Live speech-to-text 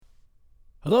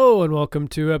Hello and welcome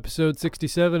to episode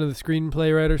 67 of the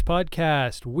Screenplay Writers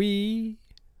Podcast. We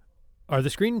are the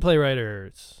Screenplay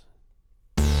Writers.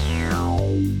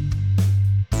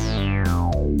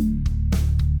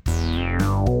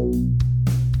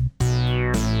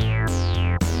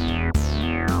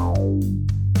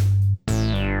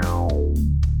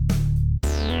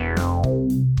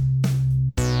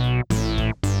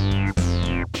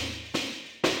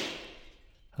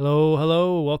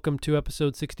 Hello. Welcome to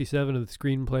episode 67 of the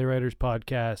Screenplay Writers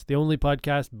Podcast, the only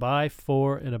podcast by,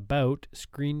 for, and about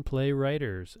screenplay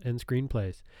writers and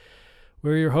screenplays.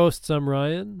 We're your hosts. I'm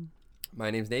Ryan.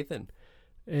 My name's Nathan.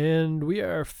 And we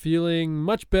are feeling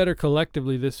much better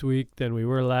collectively this week than we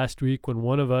were last week when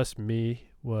one of us,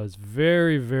 me, was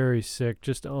very, very sick,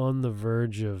 just on the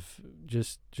verge of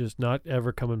just not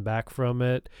ever coming back from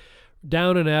it.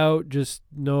 Down and out, just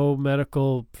no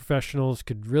medical professionals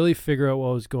could really figure out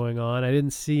what was going on. I didn't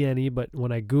see any, but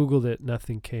when I Googled it,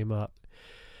 nothing came up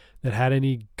that had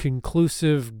any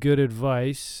conclusive good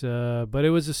advice. But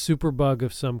it was a superbug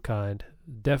of some kind.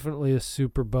 Definitely a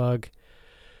superbug.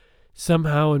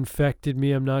 Somehow infected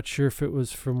me. I'm not sure if it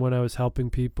was from when I was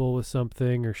helping people with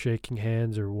something or shaking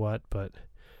hands or what, but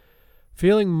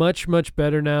feeling much, much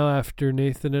better now after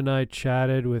Nathan and I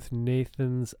chatted with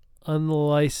Nathan's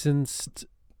unlicensed,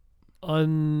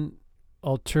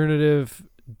 alternative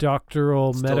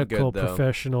doctoral Still medical good,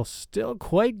 professional. Still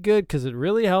quite good because it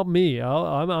really helped me.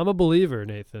 I'm a believer,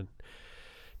 Nathan.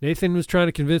 Nathan was trying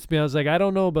to convince me. I was like, I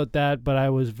don't know about that, but I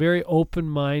was very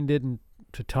open-minded and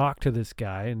to talk to this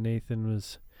guy, and Nathan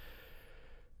was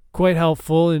quite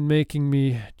helpful in making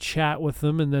me chat with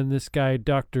him. And then this guy,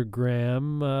 Dr.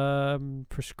 Graeme,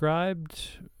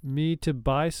 prescribed me to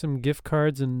buy some gift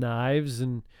cards and knives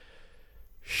and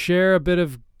share a bit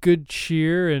of good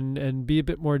cheer and be a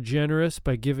bit more generous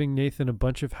by giving Nathan a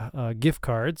bunch of gift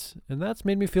cards. And that's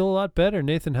made me feel a lot better.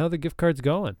 Nathan, how are the gift cards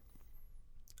going?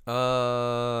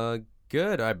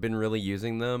 Good. I've been really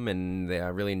using them, and I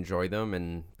really enjoy them,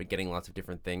 and been getting lots of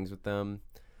different things with them.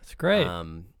 That's great.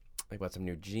 I bought some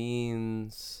new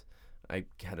jeans. I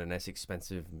had a nice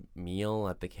expensive meal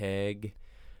at the keg.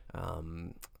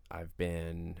 I've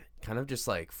been kind of just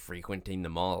like frequenting the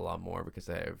mall a lot more because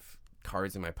I have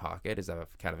cards in my pocket, as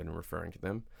I've kind of been referring to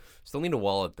them. Still need a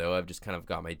wallet though. I've just kind of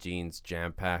got my jeans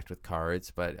jam-packed with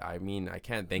cards, but I mean, I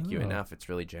can't thank you enough. It's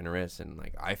really generous, and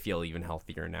like I feel even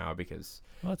healthier now because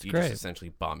you just essentially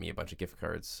bought me a bunch of gift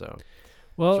cards. So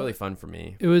it's really fun for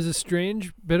me. It was a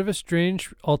bit of a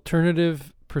strange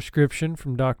alternative prescription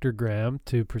from Dr. Graeme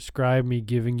to prescribe me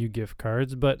giving you gift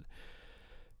cards, but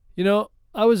you know,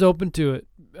 I was open to it.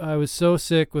 I was so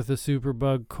sick with a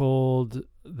superbug cold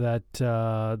that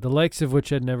the likes of which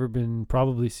had never been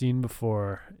probably seen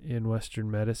before in Western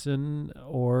medicine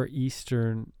or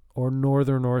Eastern or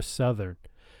Northern or Southern.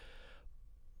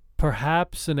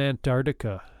 Perhaps in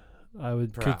Antarctica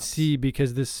could see,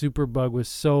 because this superbug was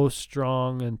so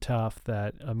strong and tough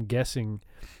that I'm guessing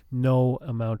no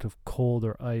amount of cold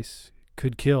or ice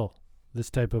could kill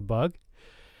this type of bug.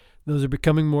 Those are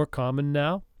becoming more common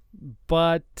now,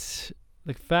 but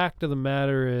the fact of the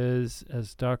matter is,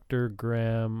 as Dr.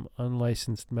 Graeme,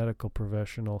 unlicensed medical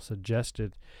professional,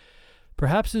 suggested,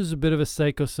 perhaps it was a bit of a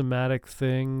psychosomatic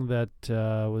thing that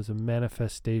was a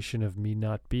manifestation of me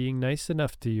not being nice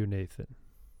enough to you, Nathan.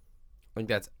 I think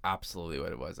that's absolutely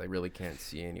what it was. I really can't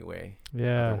see any way.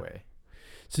 Yeah. Other way.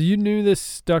 So you knew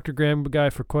this Dr. Graeme guy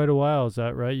for quite a while, is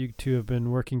that right? You two have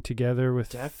been working together with...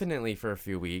 Definitely for a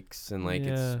few weeks, and like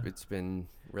it's been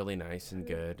really nice and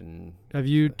good. And have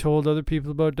you told other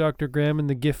people about Dr. Graeme and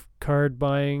the gift card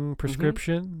buying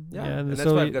prescription? Mm-hmm. Yeah, and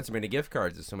that's why I've got so many gift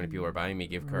cards. Is so many people are buying me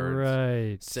gift cards.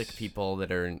 Right. Sick people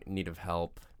that are in need of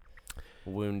help,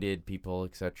 wounded people,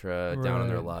 etc., down on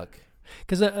their luck.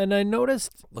 I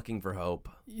noticed, looking for hope.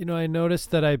 You know, I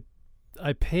noticed that I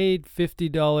paid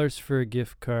 $50 for a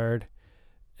gift card,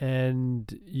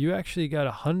 and you actually got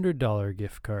a $100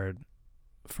 gift card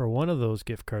for one of those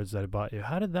gift cards that I bought you.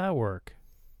 How did that work?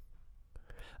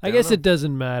 I guess it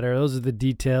doesn't matter. Those are the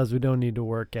details we don't need to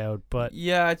work out. But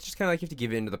yeah, it's just kind of like you have to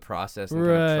give in to the process and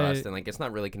kind of trust, and like it's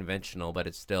not really conventional, but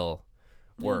it still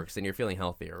works, and you're feeling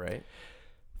healthier, right?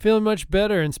 Feeling much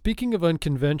better. And speaking of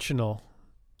unconventional,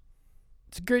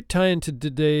 it's a great tie into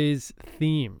today's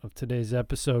theme of today's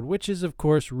episode, which is, of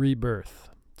course, rebirth.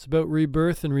 It's about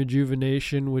rebirth and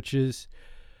rejuvenation, which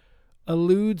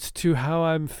alludes to how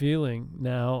I'm feeling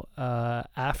now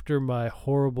after my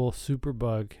horrible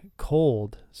superbug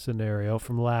cold scenario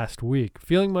from last week.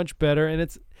 Feeling much better, and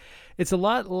it's a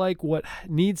lot like what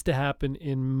needs to happen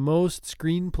in most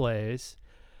screenplays.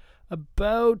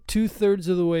 About 2/3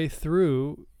 of the way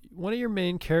through, one of your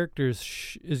main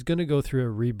characters is going to go through a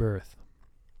rebirth.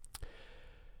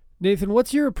 Nathan,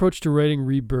 what's your approach to writing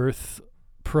Rebirth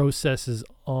processes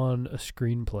on a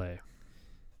screenplay?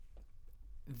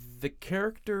 The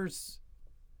characters,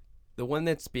 the one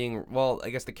that's being, well, I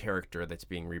guess the character that's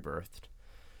being rebirthed,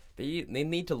 they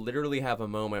need to literally have a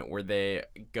moment where they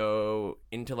go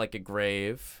into like a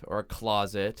grave or a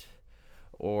closet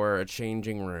or a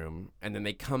changing room, and then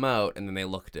they come out and then they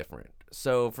look different.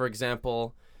 So, for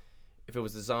example, if it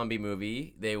was a zombie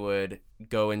movie, they would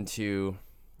go into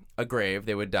a grave,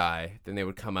 they would die, then they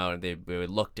would come out and they would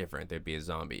look different. They'd be a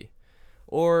zombie.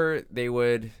 Or they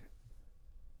would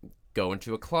go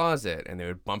into a closet and they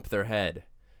would bump their head.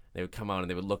 They would come out and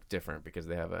they would look different because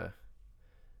they have a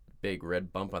big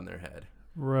red bump on their head.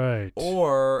 Right.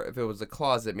 Or if it was a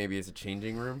closet, maybe it's a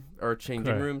changing room or a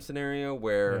changing room scenario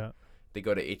where they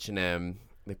go to H&M,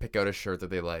 they pick out a shirt that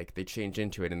they like, they change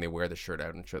into it, and they wear the shirt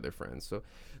out and show their friends. So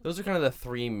those are kind of the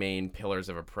three main pillars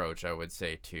of approach, I would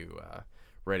say, to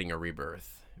writing a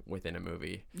rebirth within a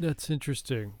movie. That's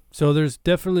interesting. So there's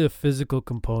definitely a physical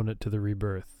component to the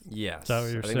rebirth. Yes. Is that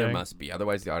what you're I think saying? there must be.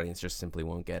 Otherwise, the audience just simply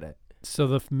won't get it.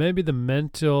 So maybe the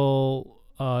mental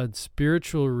and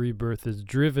spiritual rebirth is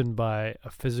driven by a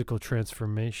physical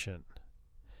transformation.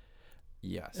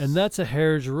 Yes. And that's a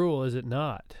Hare's rule, is it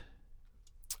not?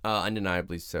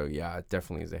 Undeniably so, yeah. It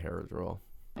definitely is a Hare's rule.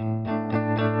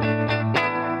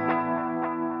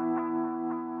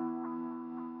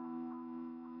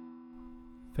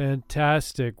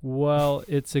 Fantastic. Well,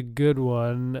 it's a good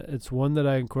one. It's one that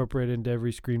I incorporate into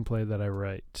every screenplay that I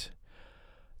write.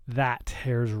 That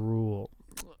Hare's rule.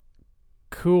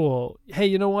 Cool. Hey,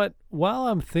 you know what? While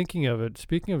I'm thinking of it,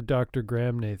 speaking of Dr.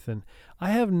 Graeme, Nathan,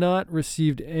 I have not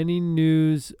received any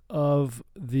news of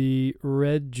the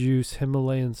red juice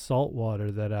Himalayan salt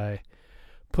water that I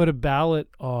put a ballot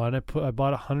on. I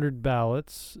bought 100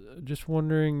 ballots. Just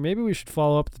wondering, maybe we should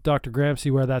follow up with Dr. Graeme,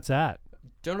 see where that's at.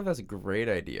 Don't know if that's a great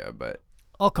idea, but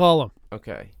I'll call him.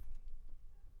 okay.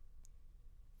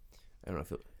 I don't know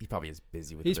if he probably is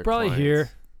busy with He's other probably clients.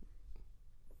 here.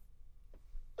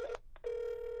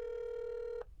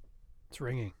 It's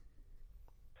ringing.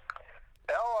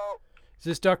 Hello. Is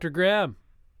this Dr. Graeme?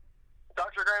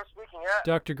 Dr. Graeme speaking, yeah.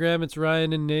 Dr. Graeme, it's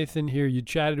Ryan and Nathan here. You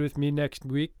chatted with me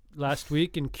last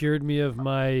week and cured me of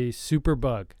my super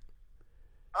bug.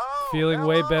 Oh, Feeling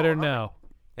way better now.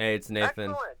 Hey, it's Nathan.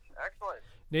 Excellent.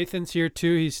 Nathan's here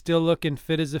too. He's still looking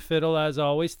fit as a fiddle as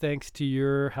always, thanks to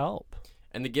your help.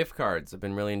 And the gift cards. I've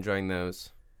been really enjoying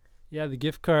those. Yeah, the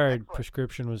gift card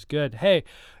prescription was good. Hey,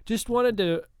 just wanted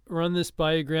to run this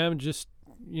by you, Graeme. Just,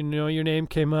 you know, your name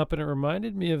came up and it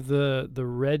reminded me of the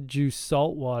red juice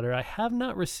salt water. I have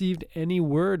not received any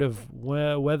word of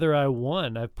whether I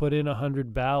won. I've put in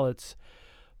 100 ballots,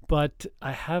 but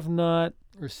I have not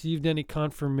received any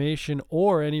confirmation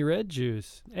or any red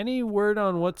juice. Any word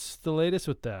on what's the latest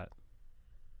with that?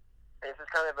 This is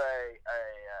kind of a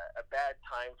bad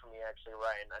time for me, actually,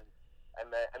 Ryan. I'm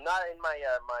not in my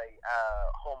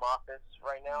home office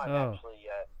right now. I'm actually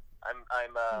I'm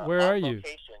Where on are you?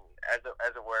 location, as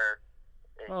it were.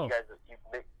 Oh. You guys,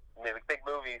 big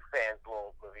movie fans,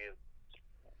 will movie.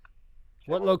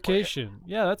 What location?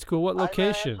 Yeah, that's cool. What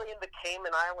location? I'm actually in the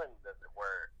Cayman Islands, as it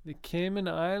were. The Cayman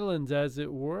Islands, as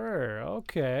it were.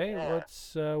 Okay. Yeah.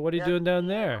 What are you doing down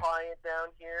there?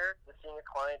 Seeing a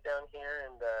client down here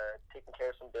and taking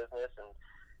care of some business and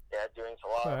doing a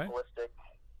lot of holistic,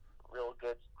 real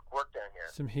good work down here.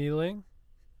 Some healing?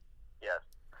 Yes.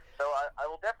 So I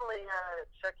will definitely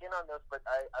check in on those, but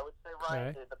I would say,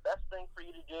 Ryan, the best thing for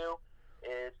you to do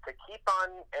is to keep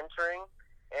on entering,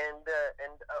 and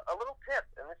a little tip,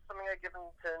 and this is something I've given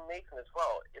to Nathan as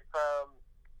well. If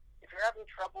you're having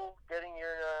trouble getting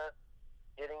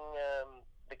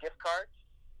the gift cards,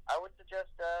 I would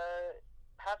suggest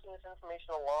passing this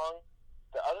information along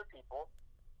to other people,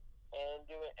 and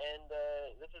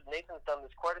this is Nathan's done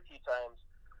this quite a few times,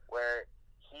 where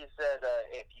he said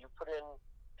if you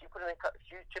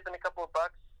chip in a couple of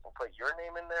bucks, we'll put your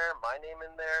name in there, my name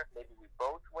in there. Maybe we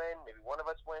both win. Maybe one of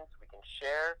us wins. We can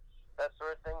share that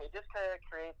sort of thing. It just kind of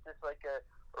creates this like a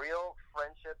real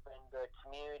friendship and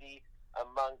community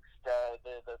amongst the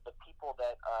people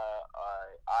that are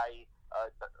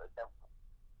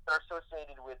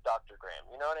associated with Dr. Graeme.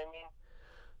 You know what I mean?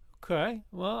 Okay.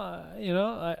 Well,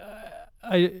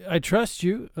 I trust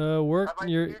you. Have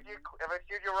I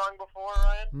steered you wrong before,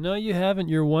 Ryan? No, you haven't.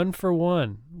 You're 1 for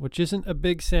 1, which isn't a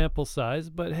big sample size,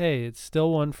 but hey, it's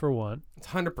still 1 for 1. It's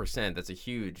 100%. That's a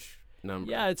huge number.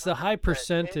 Yeah, it's a high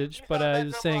percentage, but I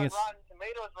was saying it's. Rotten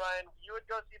Tomatoes, Ryan, you would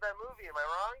go see that movie. Am I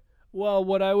wrong? Well,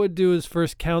 what I would do is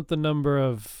first count the number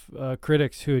of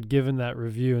critics who had given that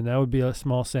review, and that would be a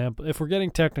small sample. If we're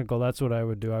getting technical, that's what I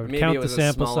would do. I would Maybe count it was the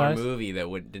sample a smaller size. movie that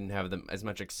didn't have as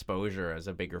much exposure as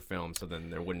a bigger film, so then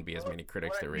there wouldn't be as many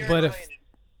critics to read. But if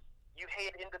you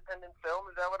hate independent film,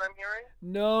 is that what I'm hearing?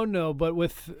 No, but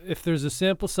if there's a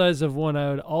sample size of one,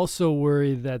 I would also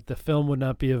worry that the film would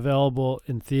not be available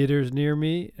in theaters near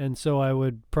me, and so I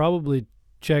would probably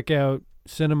check out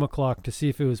Cinema Clock to see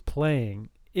if it was playing.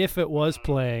 If it was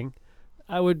playing,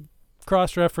 I would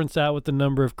cross-reference that with the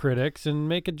number of critics and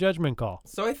make a judgment call.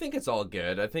 So I think it's all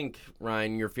good. I think,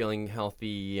 Ryan, you're feeling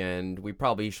healthy, and we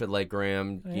probably should let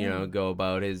Graeme, go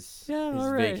about his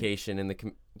right. vacation in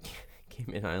the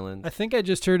Cayman Islands. I think I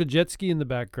just heard a jet ski in the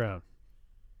background.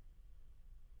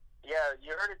 Yeah,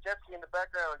 you heard a jet ski in the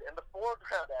background, in the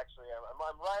foreground, actually.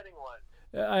 I'm riding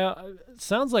one. It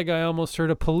sounds like I almost heard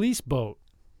a police boat.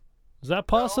 Is that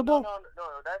possible? No.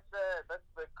 That's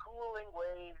the cooling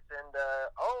waves and a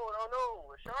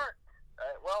shark.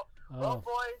 Well,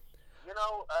 boys,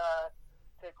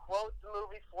 to quote the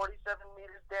movie 47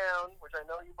 Meters Down, which I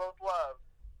know you both love.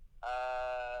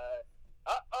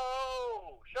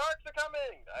 Sharks are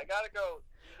coming. I gotta go.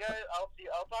 You guys,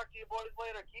 I'll talk to you boys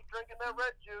later. Keep drinking that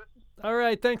red juice. All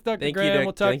right, thanks, Dr. Thank you, Graeme.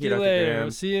 We'll talk to you Dr. later. Graeme.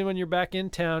 We'll see you when you're back in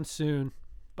town soon.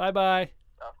 Bye-bye.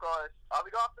 Of course. I'll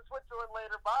be off to Switzerland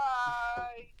later.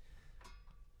 Bye.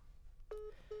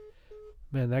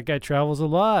 Man, that guy travels a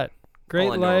lot. Great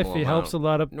Well, a life. normal He helps a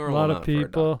lot of Normal amount for a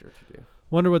people. doctor to do.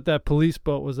 Wonder what that police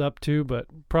boat was up to, but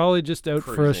probably just out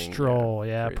for a Cruising, stroll.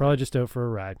 Yeah, cruising. probably just out for a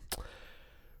ride.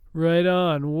 Right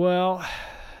on. Well,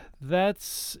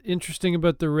 that's interesting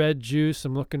about the red juice.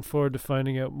 I'm looking forward to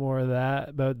finding out more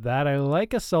about that. I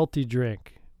like a salty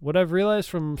drink. What I've realized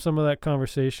from some of that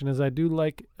conversation is I do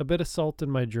like a bit of salt in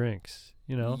my drinks,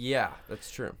 Yeah, that's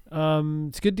true.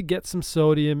 It's good to get some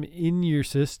sodium in your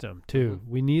system, too.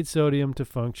 Mm-hmm. We need sodium to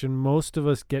function. Most of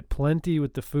us get plenty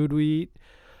with the food we eat.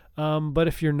 But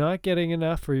if you're not getting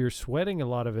enough or you're sweating a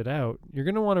lot of it out, you're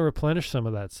going to want to replenish some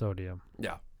of that sodium.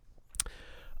 Yeah.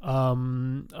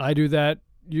 I do that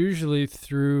usually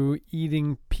through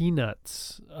eating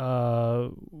peanuts,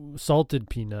 salted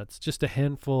peanuts, just a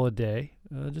handful a day.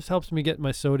 Just helps me get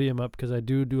my sodium up because I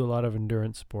do a lot of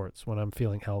endurance sports when I'm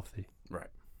feeling healthy. Right.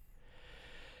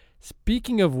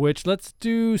 Speaking of which, let's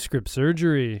do script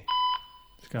surgery.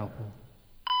 Scalpel.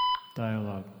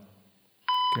 Dialogue.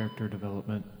 Character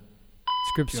development.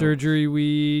 Script surgery,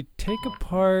 we take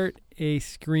apart a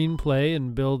screenplay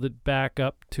and build it back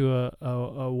up to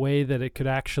a way that it could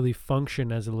actually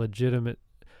function as a legitimate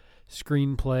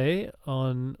screenplay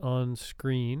on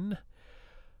screen.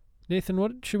 Nathan,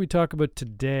 what should we talk about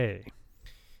today?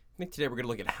 I think today we're going to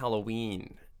look at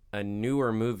Halloween, a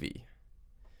newer movie.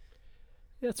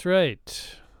 That's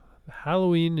right.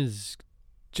 Halloween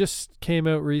just came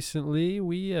out recently.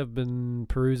 We have been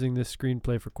perusing this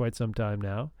screenplay for quite some time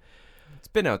now. It's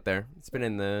been out there. It's been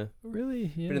in the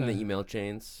Really? Yeah. been in the email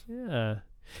chains. Yeah.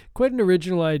 Quite an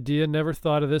original idea. Never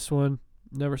thought of this one.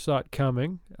 Never saw it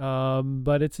coming.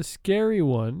 But it's a scary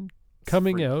one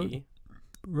coming out Freaky.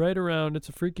 right around, it's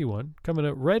a freaky one, coming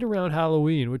out right around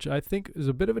Halloween, which I think is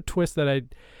a bit of a twist that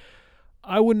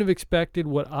I wouldn't have expected.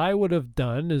 What I would have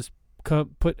done is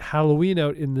put Halloween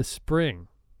out in the spring.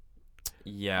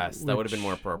 Yes, that would have been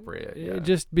more appropriate. Yeah.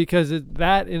 Just because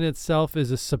that in itself is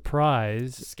a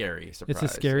surprise. Scary surprise.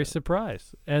 It's a scary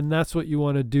surprise. And that's what you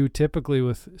want to do typically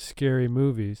with scary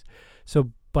movies.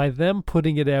 So by them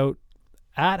putting it out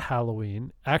at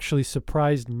Halloween actually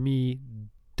surprised me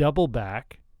double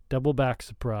back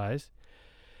surprise.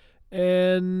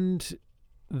 And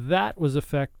that was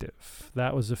effective.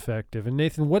 And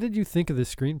Nathan, what did you think of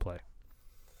this screenplay?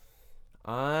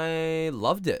 I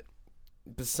loved it.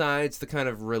 Besides the kind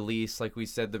of release, like we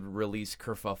said, the release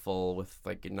kerfuffle with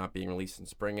like it not being released in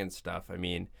spring and stuff. I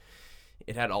mean,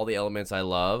 it had all the elements I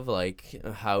love, like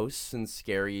a house and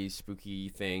scary, spooky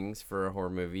things for a horror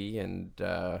movie, and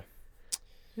I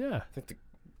think they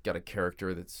got a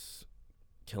character that's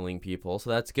killing people, so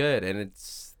that's good. And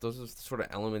those are the sort of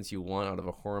elements you want out of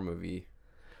a horror movie.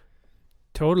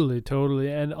 Totally,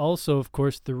 and also, of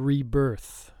course, the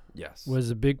rebirth. Yes,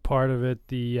 was a big part of it.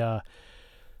 The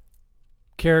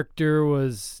character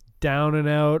was down and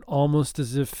out, almost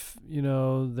as if,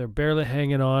 they're barely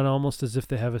hanging on, almost as if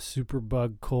they have a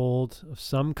superbug cold of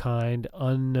some kind,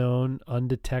 unknown,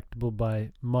 undetectable by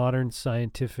modern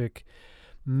scientific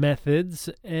methods.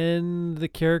 And the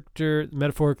character,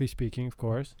 metaphorically speaking, of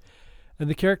course, and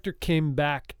the character came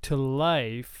back to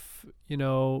life,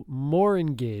 more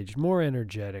engaged, more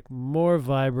energetic, more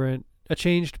vibrant, a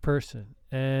changed person.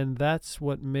 And that's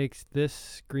what makes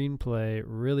this screenplay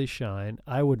really shine.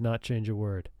 I would not change a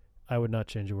word. I would not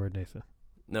change a word, Nathan.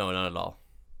 No, not at all.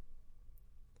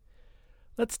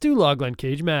 Let's do Logline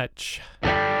Cage Match.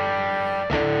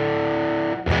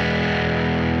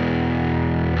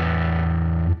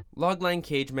 Logline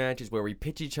Cage Match is where we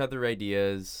pitch each other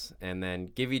ideas and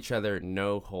then give each other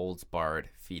no-holds-barred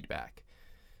feedback,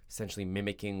 essentially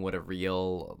mimicking what a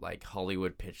real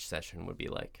Hollywood pitch session would be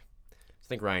like. I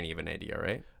think, Ryan, you have an idea,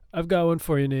 right? I've got one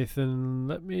for you, Nathan.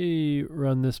 Let me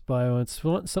run this by you. It's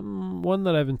one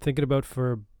that I've been thinking about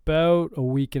for about a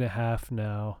week and a half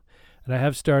now, and I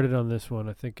have started on this one.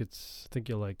 I think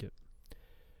you'll like it.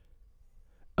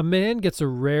 A man gets a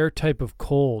rare type of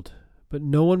cold, but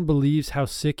no one believes how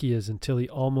sick he is until he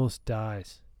almost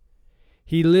dies.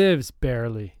 He lives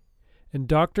barely, and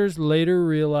doctors later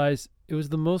realize it was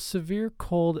the most severe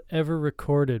cold ever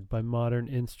recorded by modern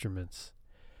instruments.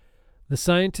 The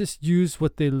scientists used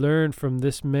what they learned from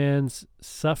this man's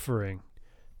suffering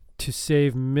to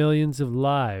save millions of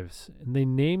lives, and they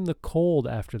name the cold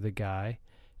after the guy,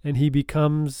 and he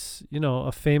becomes,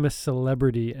 a famous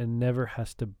celebrity and never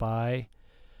has to buy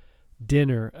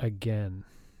dinner again.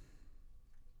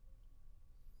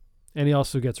 And he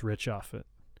also gets rich off it.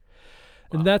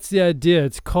 Wow. And that's the idea.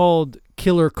 It's called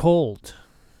Killer Cold.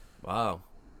 Wow.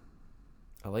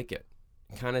 I like it.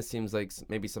 It kind of seems like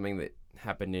maybe something that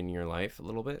happened in your life a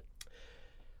little bit.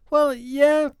 Well,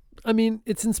 yeah. I mean,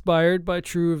 it's inspired by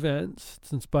true events.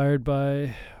 It's inspired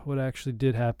by what actually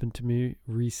did happen to me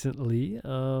recently.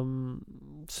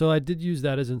 So I did use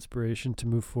that as inspiration to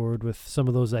move forward with some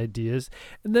of those ideas.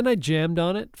 And then I jammed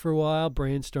on it for a while,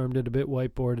 brainstormed it a bit,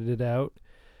 whiteboarded it out,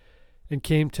 and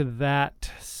came to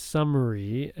that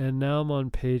summary. And now I'm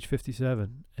on page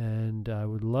 57. And I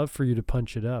would love for you to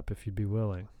punch it up if you'd be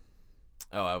willing.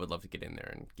 Oh, I would love to get in there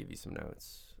and give you some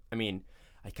notes. I mean,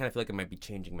 I kind of feel like I might be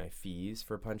changing my fees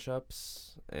for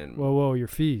punch-ups. And Whoa, your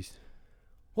fees.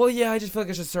 Well, yeah, I just feel like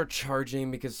I should start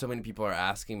charging because so many people are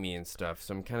asking me and stuff.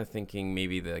 So I'm kind of thinking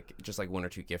maybe just one or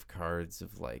two gift cards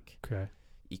of okay,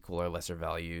 equal or lesser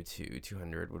value to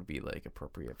 200 would be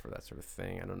appropriate for that sort of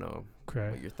thing. I don't know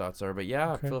what your thoughts are, but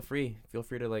yeah, feel free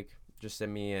to just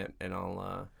send me it, and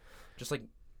I'll just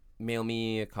mail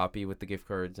me a copy with the gift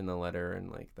cards and a letter,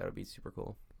 and that would be super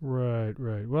cool. Right.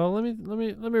 Well, let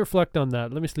me reflect on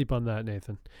that. Let me sleep on that,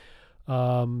 Nathan.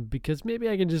 Because maybe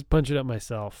I can just punch it up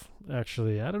myself.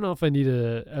 Actually, I don't know if I need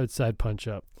a outside punch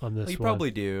up on this. You one. Probably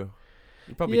do.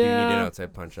 You probably do need an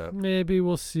outside punch up. Maybe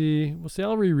we'll see.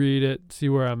 I'll reread it, see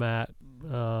where I'm at.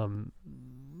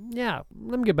 Yeah.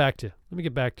 Let me get back to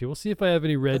you. We'll see if I have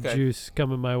any red juice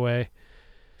coming my way.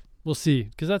 We'll see,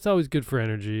 because that's always good for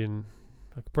energy, and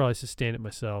I could probably sustain it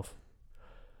myself.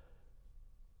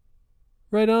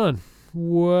 Right on.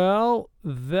 Well,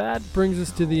 that brings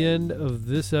us to the end of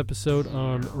this episode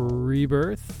on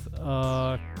Rebirth.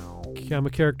 I'm a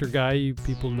character guy. You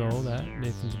people know that.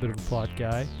 Nathan's a bit of a plot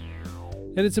guy.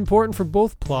 And it's important for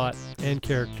both plot and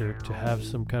character to have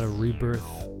some kind of rebirth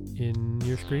in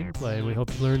your screenplay. And we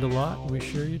hope you learned a lot, and we're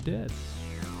sure you did.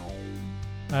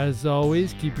 As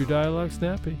always, keep your dialogue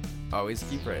snappy. Always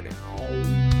keep writing.